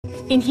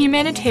In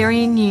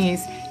humanitarian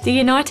news, the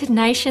United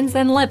Nations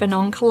and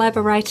Lebanon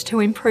collaborate to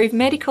improve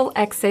medical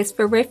access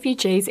for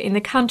refugees in the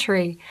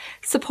country.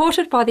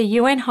 Supported by the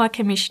UN High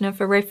Commissioner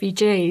for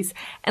Refugees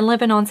and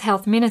Lebanon's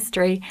Health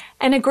Ministry,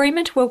 an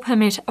agreement will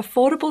permit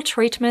affordable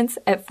treatments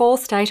at 4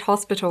 state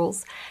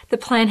hospitals. The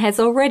plan has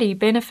already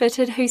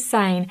benefited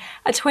Hussein,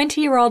 a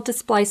 20-year-old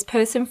displaced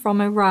person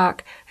from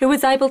Iraq, who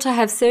was able to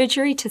have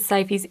surgery to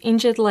save his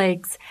injured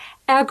legs.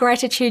 Our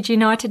gratitude,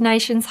 United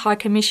Nations High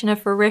Commissioner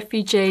for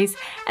Refugees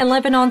and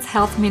Lebanon's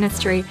Health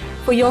Ministry,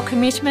 for your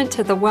commitment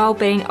to the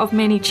well-being of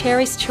many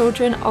cherished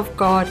children of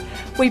God.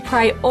 We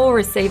pray all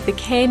receive the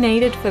care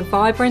needed for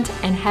vibrant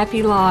and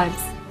happy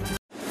lives.